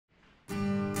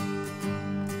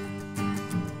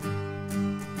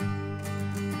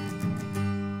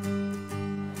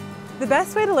The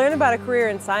best way to learn about a career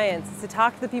in science is to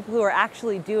talk to the people who are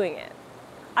actually doing it.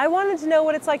 I wanted to know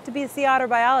what it's like to be a sea otter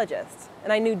biologist,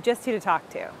 and I knew just who to talk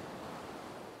to.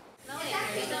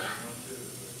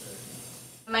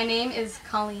 My name is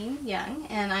Colleen Young,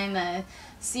 and I'm a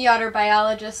sea otter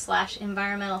biologist /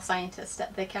 environmental scientist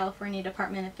at the California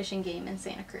Department of Fish and Game in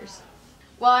Santa Cruz.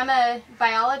 Well, I'm a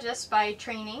biologist by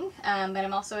training, but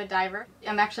I'm also a diver.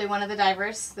 I'm actually one of the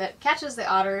divers that catches the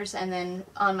otters, and then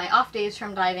on my off days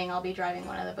from diving, I'll be driving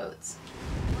one of the boats.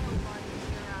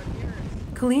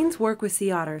 Colleen's work with sea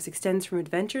otters extends from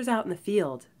adventures out in the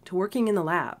field to working in the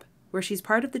lab, where she's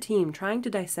part of the team trying to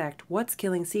dissect what's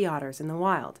killing sea otters in the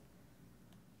wild.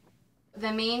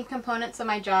 The main components of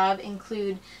my job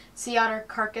include sea otter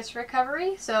carcass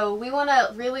recovery. So we want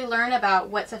to really learn about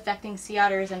what's affecting sea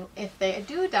otters, and if they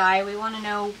do die, we want to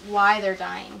know why they're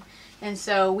dying. And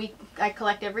so I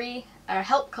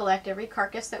help collect every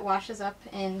carcass that washes up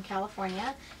in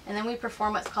California, and then we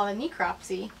perform what's called a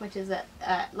necropsy, which is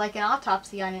like an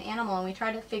autopsy on an animal, and we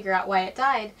try to figure out why it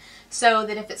died, so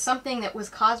that if it's something that was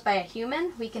caused by a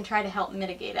human, we can try to help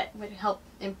mitigate it, would help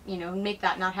make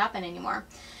that not happen anymore.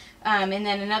 And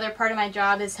then another part of my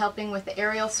job is helping with the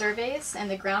aerial surveys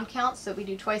and the ground counts that we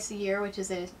do twice a year, which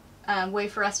is a way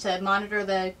for us to monitor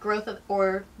the growth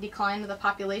or decline of the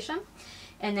population.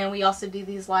 And then we also do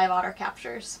these live otter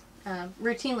captures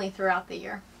routinely throughout the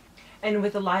year. And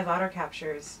with the live otter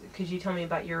captures, could you tell me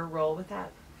about your role with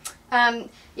that?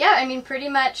 Yeah, I mean, pretty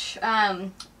much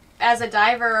as a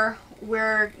diver,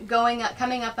 we're coming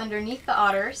up underneath the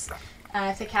otters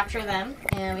to capture them,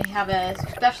 and we have a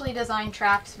specially designed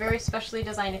traps, very specially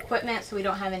designed equipment, so we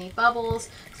don't have any bubbles,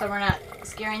 so we're not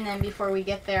scaring them before we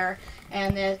get there.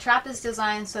 And the trap is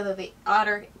designed so that the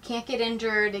otter can't get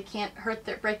injured, it can't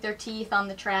break their teeth on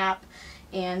the trap,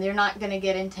 and they're not going to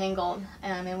get entangled.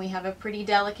 And we have a pretty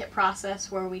delicate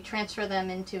process where we transfer them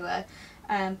into a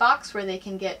box where they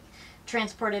can get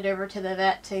transported over to the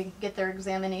vet to get their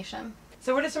examination.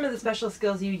 So what are some of the special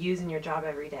skills you use in your job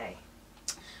every day?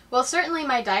 Well, certainly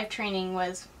my dive training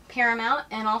was paramount,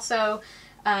 and also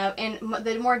in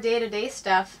the more day-to-day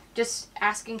stuff, just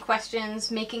asking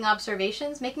questions, making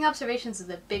observations. Making observations is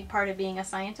a big part of being a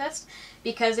scientist,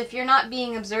 because if you're not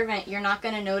being observant, you're not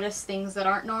going to notice things that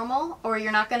aren't normal, or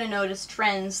you're not going to notice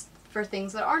trends for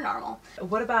things that are normal.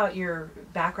 What about your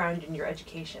background in your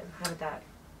education? How did that?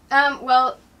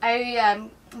 Well, I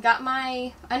got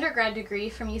my undergrad degree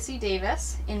from UC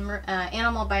Davis in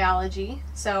animal biology.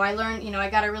 So I learned, I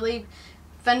got a really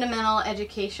fundamental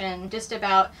education just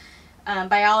about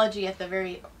biology at the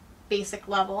very basic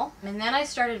level. And then I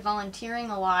started volunteering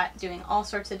a lot, doing all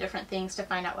sorts of different things to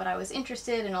find out what I was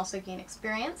interested in and also gain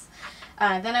experience.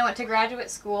 Then I went to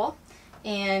graduate school,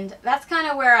 and that's kind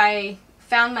of where I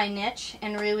found my niche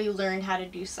and really learned how to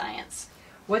do science.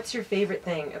 What's your favorite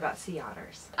thing about sea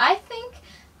otters? I think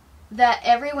that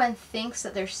everyone thinks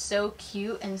that they're so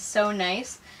cute and so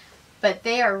nice, but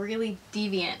they are really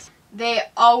deviant. They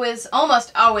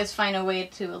almost always find a way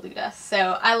to elude us.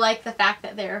 So I like the fact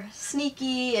that they're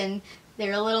sneaky and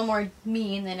they're a little more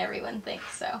mean than everyone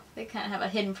thinks. So they kind of have a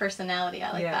hidden personality.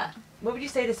 I like that. What would you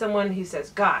say to someone who says,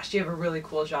 gosh, you have a really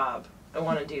cool job, I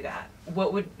want to do that?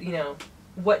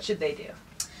 What should they do?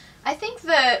 I think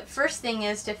the first thing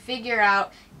is to figure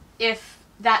out if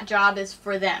that job is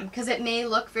for them, because it may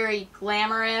look very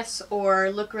glamorous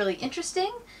or look really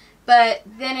interesting, but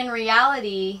then in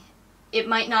reality it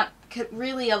might not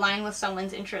really align with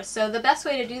someone's interests. So the best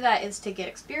way to do that is to get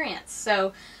experience.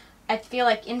 So I feel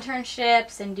like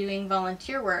internships and doing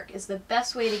volunteer work is the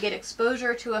best way to get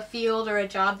exposure to a field or a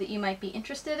job that you might be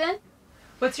interested in.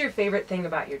 What's your favorite thing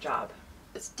about your job?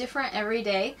 It's different every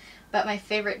day, but my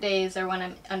favorite days are when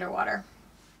I'm underwater.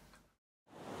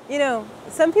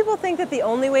 Some people think that the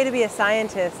only way to be a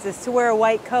scientist is to wear a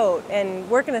white coat and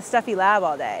work in a stuffy lab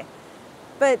all day.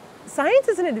 But science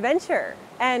is an adventure,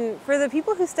 and for the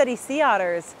people who study sea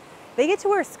otters, they get to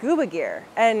wear scuba gear,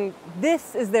 and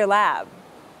this is their lab.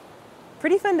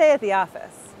 Pretty fun day at the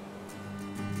office.